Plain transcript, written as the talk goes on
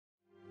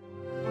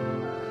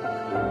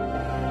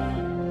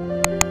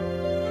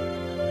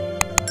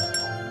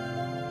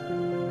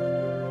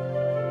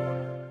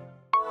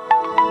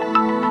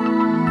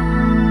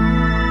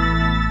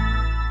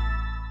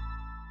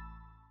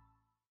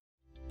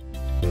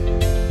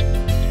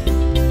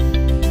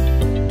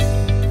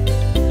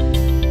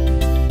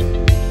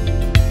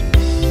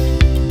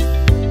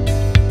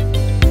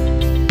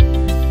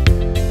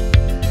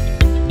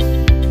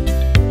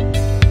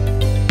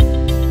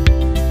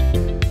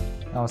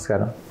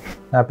నమస్కారం.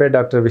 నా పేరు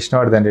doctor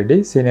Vishnuvardhan Reddy,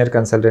 senior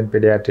consultant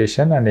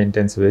paediatrician and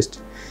intensivist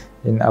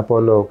in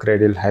Apollo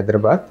cradle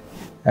Hyderabad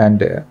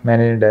and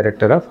managing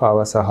director of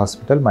Awas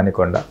hospital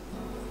Manikonda.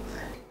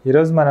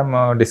 ఈరోజు మనం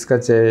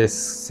డిస్కస్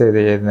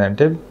చేసేది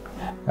ఏంటంటే,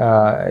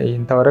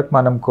 ఇంతవరకు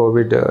మనం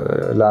కోవిడ్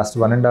లాస్ట్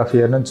 1.5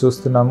 year నుంచి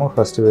చూస్తున్నాము.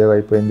 ఫస్ట్ వేవ్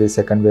అయిపోయింది,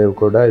 సెకండ్ వేవ్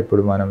కూడా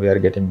ఇప్పుడు మనం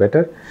వీఆర్ గెటింగ్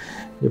బెటర్.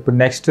 ఇప్పుడు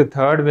నెక్స్ట్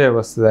థర్డ్ వేవ్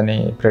వస్తుందని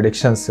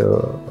ప్రెడిక్షన్స్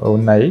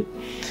ఉన్నాయి.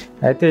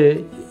 అయితే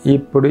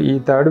ఇప్పుడు ఈ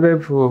థర్డ్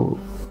వేవ్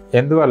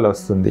ఎందువల్ల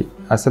వస్తుంది,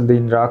 అసలు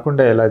దీన్ని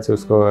రాకుండా ఎలా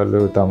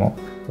చూసుకోగలుగుతాము,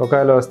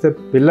 ఒకవేళ వస్తే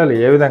పిల్లలు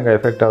ఏ విధంగా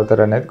ఎఫెక్ట్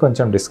అవుతారు అనేది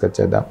కొంచెం డిస్కస్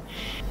చేద్దాం.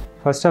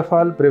 First of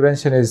all,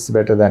 prevention is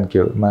better than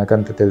cure.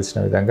 మనకంతా తెలిసిన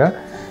విధంగా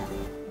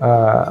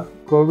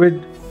Covid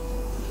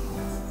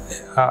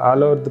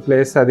all over the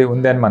place అది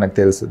ఉంది అని మనకు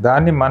తెలుసు.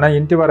 దాన్ని మన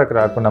ఇంటి వరకు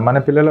రాకుండా, మన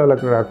పిల్లల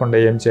వరకు రాకుండా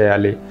ఏం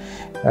చేయాలి?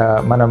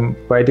 మనం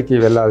బయటికి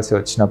వెళ్ళాల్సి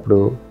వచ్చినప్పుడు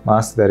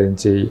మాస్క్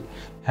ధరించి,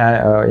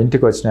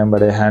 ఇంటికి వచ్చిన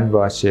వెంబడే హ్యాండ్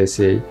వాష్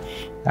చేసి,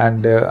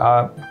 అండ్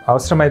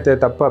అవసరమైతే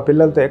తప్ప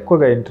పిల్లలతో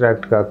ఎక్కువగా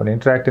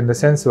ఇంటరాక్ట్ ఇన్ ద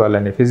సెన్స్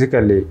వాళ్ళని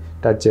ఫిజికల్లీ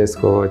టచ్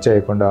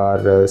చేయకుండా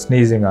are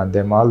sneezing on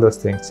them, all those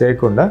things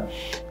చేయకుండా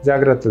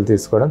జాగ్రత్తలు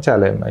తీసుకోవడం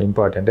చాలా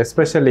ఇంపార్టెంట్.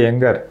 ఎస్పెషల్లీ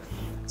యంగర్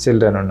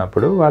చిల్డ్రన్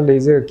ఉన్నప్పుడు వాళ్ళు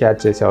ఈజీగా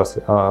క్యాచ్ చేసే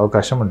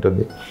అవకాశం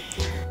ఉంటుంది.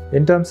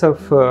 ఇన్ టర్మ్స్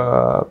ఆఫ్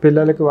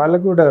పిల్లలకి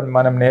వాళ్ళకు కూడా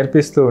మనం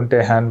నేర్పిస్తూ ఉంటే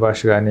హ్యాండ్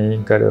వాష్ కానీ,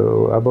 ఇంకా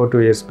అబౌట్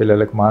 2 years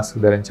పిల్లలకు మాస్క్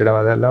ధరించడం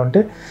అదెలా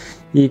ఉంటే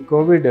ఈ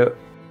కోవిడ్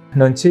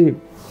నుంచి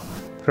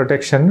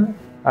ప్రొటెక్షన్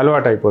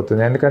అలవాటు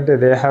అయిపోతుంది. ఎందుకంటే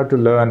they have to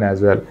learn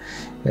as well.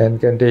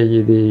 ఎందుకంటే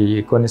ఇది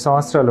కొన్ని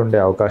సంవత్సరాలు ఉండే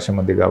అవకాశం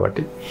ఉంది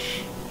కాబట్టి.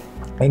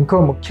 ఇంకో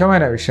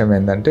ముఖ్యమైన విషయం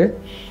ఏంటంటే,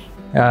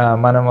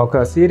 మనం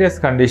ఒక సీరియస్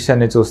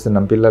కండిషన్ని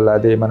చూస్తున్నాం పిల్లలు,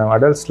 అది మనం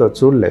అడల్ట్స్లో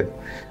చూడలేదు.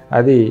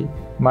 అది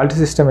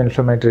మల్టీసిస్టమ్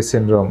ఇన్ఫ్లమేటరీ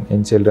సిండ్రోమ్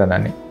ఇన్ చిల్డ్రన్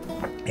అని.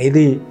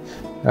 ఇది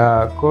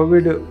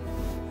కోవిడ్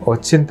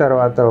వచ్చిన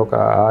తర్వాత ఒక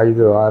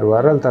 5-6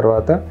 వారాల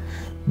తర్వాత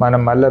మనం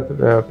మళ్ళీ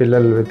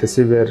పిల్లలు విత్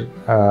సివియర్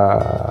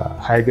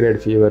హై గ్రేడ్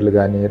ఫీవర్లు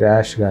కానీ,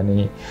 ర్యాష్ కానీ,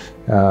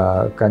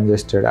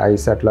 కంజెస్టెడ్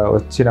ఐస్ అట్లా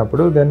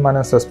వచ్చినప్పుడు దెన్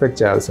మనం సస్పెక్ట్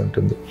చేయాల్సి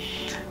ఉంటుంది.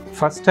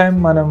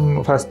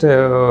 ఫస్ట్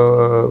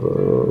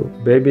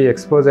బేబీ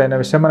ఎక్స్పోజ్ అయిన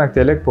విషయం మనకు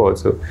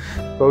తెలియకపోవచ్చు,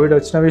 కోవిడ్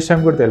వచ్చిన విషయం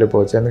కూడా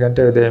తెలియకపోవచ్చు,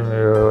 ఎందుకంటే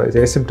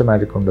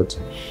ఏసిమ్టమాటిక్ ఉండొచ్చు.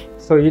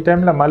 సో ఈ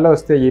టైంలో మళ్ళీ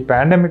వస్తే ఈ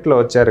పాండమిక్లో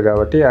వచ్చారు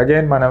కాబట్టి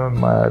అగైన్ మనం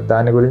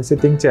దాని గురించి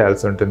థింక్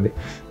చేయాల్సి ఉంటుంది.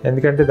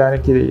 ఎందుకంటే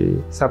దానికి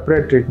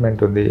సపరేట్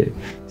ట్రీట్మెంట్ ఉంది,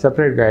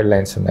 సపరేట్ గైడ్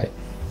లైన్స్ ఉన్నాయి.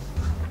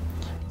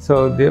 సో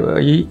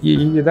ఈ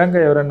విధంగా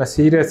ఎవరైనా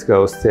సీరియస్గా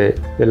వస్తే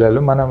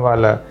పిల్లలు, మనం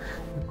వాళ్ళ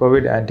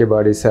కోవిడ్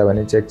యాంటీబాడీస్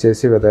అవన్నీ చెక్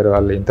చేసి వెదర్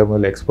వాళ్ళు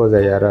ఇంతకుముందు ఎక్స్పోజ్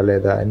అయ్యారా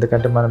లేదా.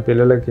 ఎందుకంటే మనం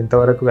పిల్లలకి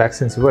ఇంతవరకు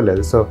వ్యాక్సిన్స్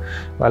ఇవ్వలేదు. సో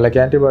వాళ్ళకి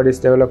యాంటీబాడీస్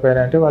డెవలప్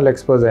అయినంటే వాళ్ళు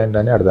ఎక్స్పోజ్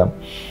అయ్యిందని అర్థం.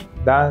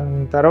 దాని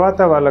తర్వాత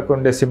వాళ్ళకు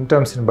ఉండే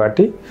సిమ్టమ్స్ని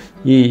బట్టి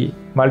ఈ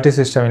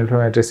మల్టీసిస్టమ్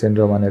ఇన్ఫ్లమేటరీ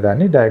సిండ్రోమ్ అనే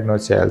దాన్ని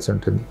డయాగ్నోజ్ చేయాల్సి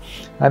ఉంటుంది.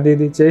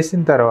 ఇది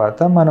చేసిన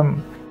తర్వాత మనం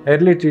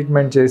ఎర్లీ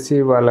ట్రీట్మెంట్ చేసి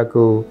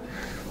వాళ్ళకు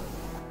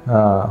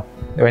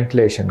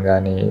వెంటిలేషన్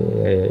కానీ,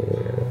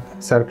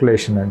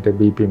 సర్క్యులేషన్ అంటే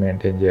బీపీ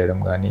మెయింటైన్ చేయడం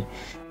కానీ,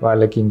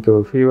 వాళ్ళకి ఇంకో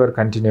ఫీవర్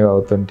కంటిన్యూ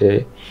అవుతుంటే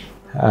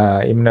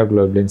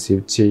ఇమ్యునోగ్లోబులిన్స్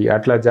ఇచ్చి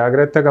అట్లా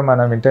జాగ్రత్తగా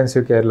మనం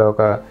ఇంటెన్సివ్ కేర్లో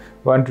ఒక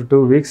 1 to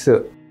 2 weeks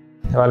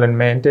వాళ్ళని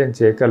మెయింటైన్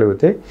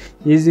చేయగలిగితే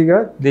ఈజీగా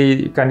ఈ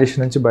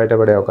కండిషన్ నుంచి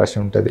బయటపడే అవకాశం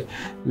ఉంటుంది.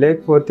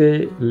 లేకపోతే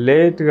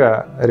లేట్గా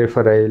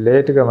రిఫర్ అయ్యి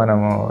లేట్గా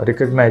మనము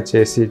రికగ్నైజ్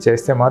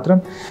చేస్తే మాత్రం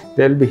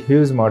they will be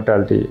huge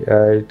mortality.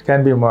 It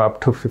can be up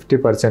to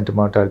 50%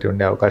 mortality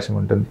ఉండే అవకాశం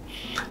ఉంటుంది.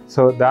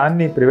 సో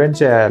దాన్ని ప్రివెంట్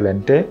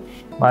చేయాలంటే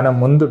మనం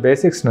ముందు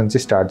బేసిక్స్ నుంచి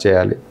స్టార్ట్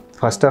చేయాలి.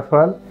 ఫస్ట్ ఆఫ్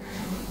ఆల్,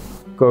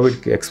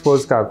 కోవిడ్కి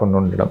ఎక్స్పోజ్ కాకుండా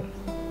ఉండడం.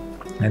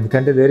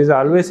 ఎందుకంటే there is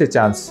always a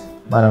chance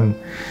మనం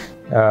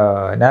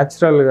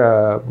న్యాచురల్గా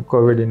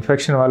కోవిడ్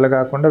ఇన్ఫెక్షన్ వల్ల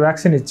కాకుండా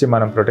వ్యాక్సిన్ ఇచ్చి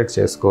మనం ప్రొటెక్ట్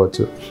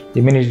చేసుకోవచ్చు,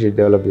 ఇమ్యూనిటీ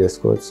డెవలప్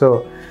చేసుకోవచ్చు. సో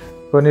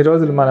కొన్ని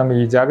రోజులు మనం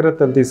ఈ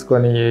జాగ్రత్తలు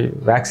తీసుకొని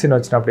వ్యాక్సిన్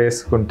వచ్చినప్పుడు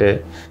వేసుకుంటే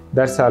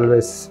దట్స్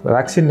ఆల్వేస్.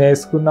 వ్యాక్సిన్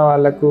వేసుకున్న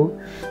వాళ్ళకు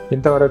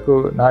ఇంతవరకు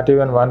నాట్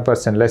ఈవెన్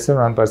 1%, లెస్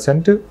దెన్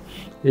 1%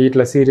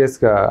 ఇట్లా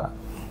సీరియస్గా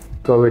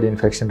కోవిడ్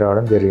ఇన్ఫెక్షన్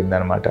రావడం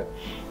జరిగిందనమాట.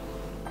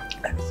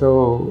 సో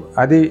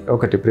అది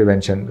ఒకటి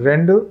prevention.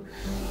 2,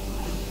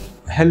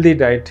 healthy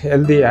diet,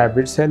 healthy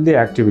habits, healthy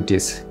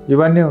activities.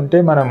 ఇవన్నీ ఉంటే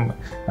మనం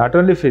not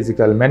only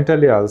physical,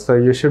 mentally also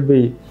you should be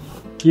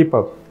keep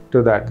up to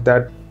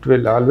that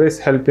will always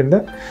help in the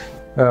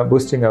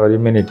boosting hour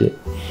immunity.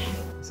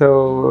 So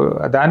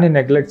దాన్ని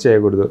neglect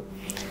చేయకూడదు.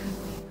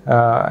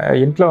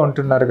 ఇంట్లో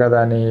ఉంటున్నారు కదా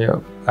అని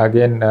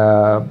అగైన్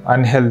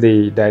అన్హెల్దీ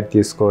డైట్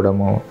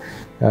తీసుకోవడము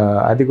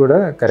అది కూడా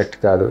కరెక్ట్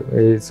కాదు.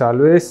 It's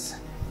always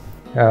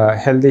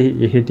healthy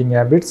eating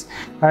habits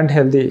and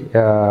healthy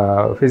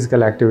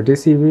physical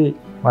activities, ఇవి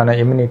మన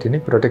ఇమ్యూనిటీని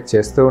ప్రొటెక్ట్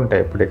చేస్తూ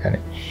ఉంటాయి ఎప్పుడు. కానీ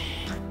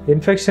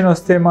ఇన్ఫెక్షన్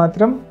వస్తే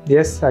మాత్రం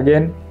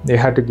again you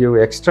have to give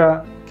extra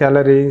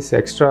calories,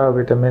 extra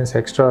vitamins,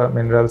 extra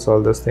minerals,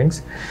 all those things,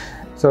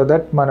 so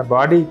that మన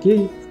బాడీకి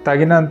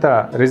తగినంత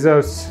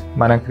రిజర్వ్స్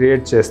మనం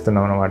క్రియేట్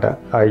చేస్తున్నాం అనమాట,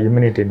 ఆ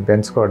ఇమ్యూనిటీని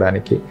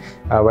పెంచుకోవడానికి,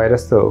 ఆ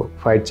వైరస్తో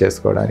ఫైట్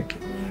చేసుకోవడానికి.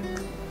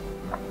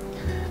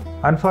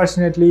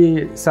 Unfortunately,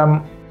 some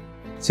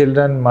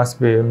children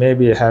may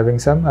be having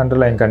some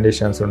underlying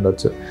conditions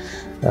ఉండొచ్చు.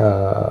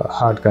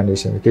 Heart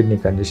condition, kidney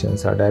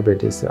conditions,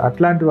 diabetes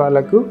అట్లాంటి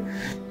వాళ్ళకు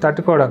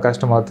తట్టుకోవడం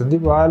కష్టమవుతుంది.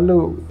 వాళ్ళు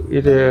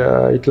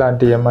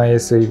ఇట్లాంటి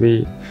ఎంఐఎస్ ఇవి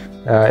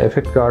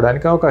ఎఫెక్ట్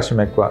కావడానికి అవకాశం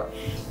ఎక్కువ.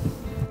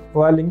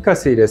 వాళ్ళు ఇంకా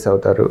సీరియస్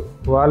అవుతారు,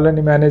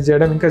 వాళ్ళని మేనేజ్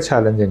చేయడం ఇంకా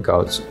ఛాలెంజింగ్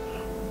కావచ్చు.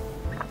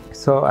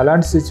 సో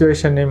అలాంటి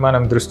సిచ్యువేషన్ని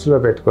మనం దృష్టిలో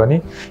పెట్టుకొని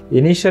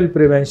ఇనీషియల్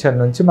ప్రివెన్షన్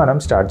నుంచి మనం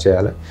స్టార్ట్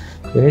చేయాలి.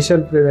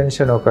 ఇనీషియల్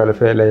ప్రివెన్షన్ ఒకవేళ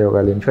ఫెయిల్ అయ్యి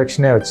ఒకవేళ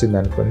ఇన్ఫెక్షనే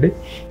వచ్చిందనుకోండి,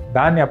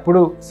 దాన్ని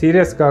అప్పుడు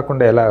సీరియస్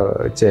కాకుండా ఎలా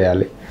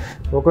చేయాలి,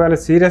 ఒకవేళ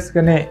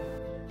సీరియస్గానే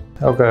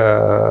ఒక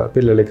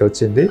పిల్లలకి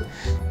వచ్చింది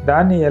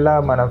దాన్ని ఎలా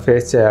మనం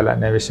ఫేస్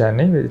చేయాలనే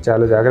విషయాన్ని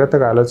చాలా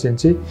జాగ్రత్తగా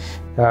ఆలోచించి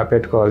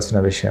పెట్టుకోవాల్సిన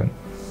విషయం.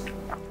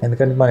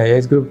 ఎందుకంటే మన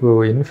ఏజ్ గ్రూప్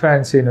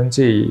ఇన్ఫాన్సీ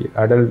నుంచి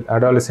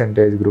అడాలసెంట్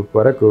ఏజ్ గ్రూప్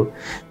వరకు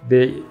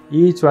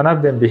each one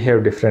of them behave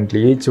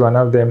differently, each one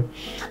of them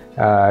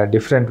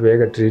different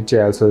Vega treat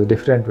చేయాల్సి వస్తుంది,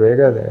 డిఫరెంట్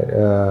వేగా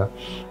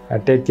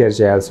టేక్ కేర్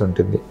చేయాల్సి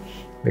ఉంటుంది.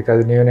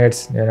 బికాజ్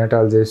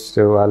నియోనాటాలజిస్ట్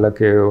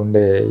వాళ్ళకి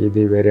ఉండే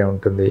ఇది వేరే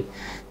ఉంటుంది,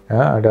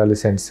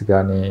 అడాలసెంట్స్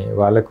కానీ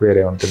వాళ్ళకి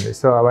వేరే ఉంటుంది.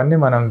 సో అవన్నీ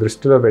మనం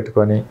దృష్టిలో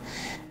పెట్టుకొని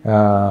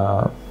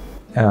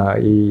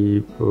ఈ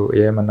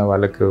ఏమన్నా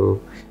వాళ్ళకు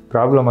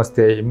ప్రాబ్లం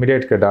వస్తే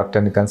ఇమ్మీడియట్గా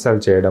డాక్టర్ని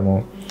కన్సల్ట్ చేయడము,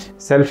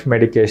 సెల్ఫ్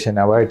మెడికేషన్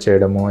అవాయిడ్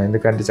చేయడము.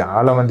 ఎందుకంటే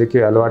చాలామందికి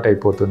అలవాటు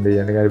అయిపోతుంది,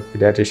 ఎందుకంటే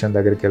పీడియాట్రిషియన్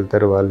దగ్గరికి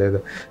వెళ్తారు, వాళ్ళు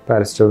ఏదో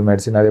పారాసిటమాల్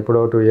మెడిసిన్ అది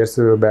ఎప్పుడో 2 years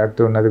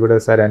బ్యాక్ ఉన్నది కూడా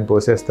సరే అని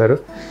పోసేస్తారు.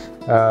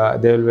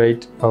 దే విల్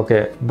వెయిట్, ఓకే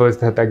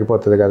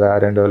తగ్గిపోతుంది కదా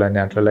 2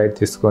 రోజులని అట్లా లైట్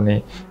తీసుకొని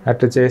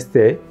అట్లా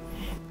చేస్తే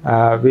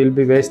will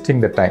be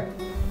wasting the time.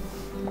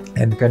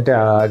 ఎందుకంటే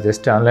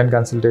జస్ట్ ఆన్లైన్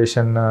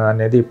కన్సల్టేషన్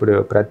అనేది ఇప్పుడు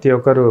ప్రతి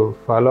ఒక్కరు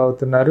ఫాలో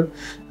అవుతున్నారు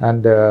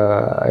and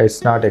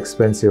it's not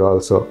expensive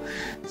also.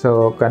 So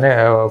కానీ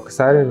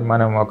ఒకసారి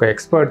మనం ఒక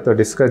ఎక్స్పర్ట్తో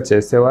డిస్కస్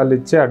చేస్తే వాళ్ళు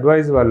ఇచ్చే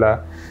అడ్వైజ్ వల్ల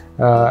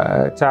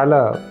చాలా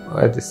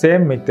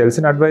సేమ్ మీకు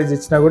తెలిసిన అడ్వైజ్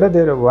ఇచ్చినా కూడా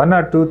there 1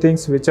 or 2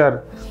 things which are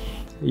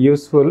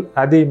useful,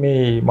 అది మీ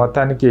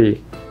మొత్తానికి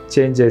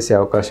చేంజ్ చేసే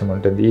అవకాశం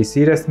ఉంటుంది, ఈ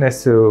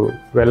సీరియస్నెస్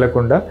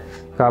వెళ్లకుండా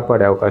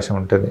కాపాడే అవకాశం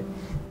ఉంటుంది.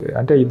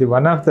 అంటే ఇది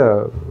one of the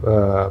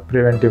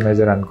preventive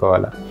measure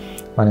అనుకోవాలి.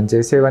 మనం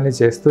చేసేవన్నీ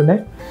చేస్తూనే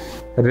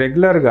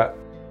రెగ్యులర్గా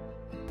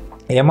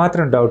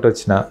ఏమాత్రం డౌట్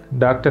వచ్చినా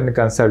డాక్టర్ని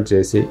కన్సల్ట్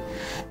చేసి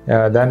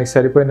దానికి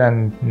సరిపోయిన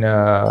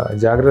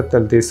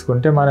జాగ్రత్తలు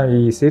తీసుకుంటే మనం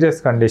ఈ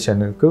సీరియస్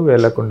కండిషన్కు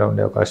వెళ్లకుండా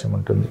ఉండే అవకాశం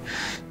ఉంటుంది.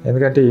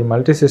 ఎందుకంటే ఈ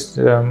మల్టీ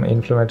సిస్టమ్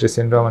ఇన్ఫ్లమేటరీ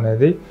సిండ్రోమ్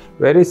అనేది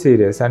very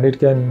serious and it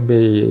can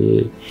be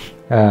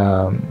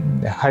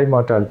high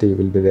mortality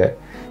will be there.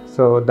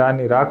 So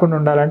దాన్ని రాకుండా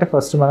ఉండాలంటే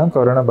ఫస్ట్ మనం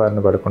కరోనా బారిన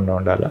పడకుండా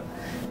ఉండాలి.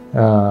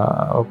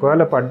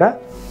 ఒకవేళ పడ్డా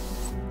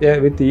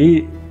విత్ ఈ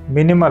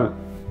మినిమల్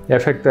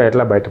ఎఫెక్ట్తో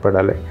ఎట్లా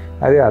బయటపడాలి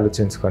అది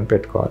ఆలోచించుకొని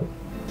పెట్టుకోవాలి.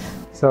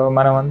 సో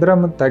మనం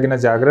అందరం తగిన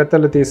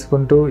జాగ్రత్తలు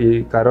తీసుకుంటూ ఈ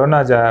కరోనా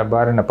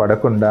బారిన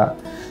పడకుండా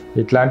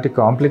ఇట్లాంటి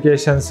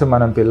కాంప్లికేషన్స్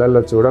మనం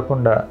పిల్లల్లో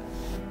చూడకుండా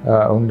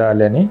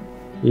ఉండాలని,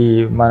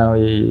 మనం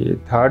ఈ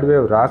 3rd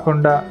wave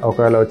రాకుండా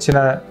ఒకవేళ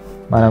వచ్చినా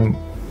మనం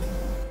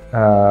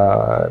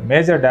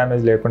మేజర్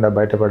డ్యామేజ్ లేకుండా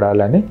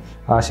బయటపడాలని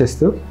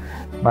ఆశిస్తూ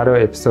మరో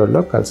ఎపిసోడ్లో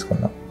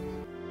కలుసుకుందాం.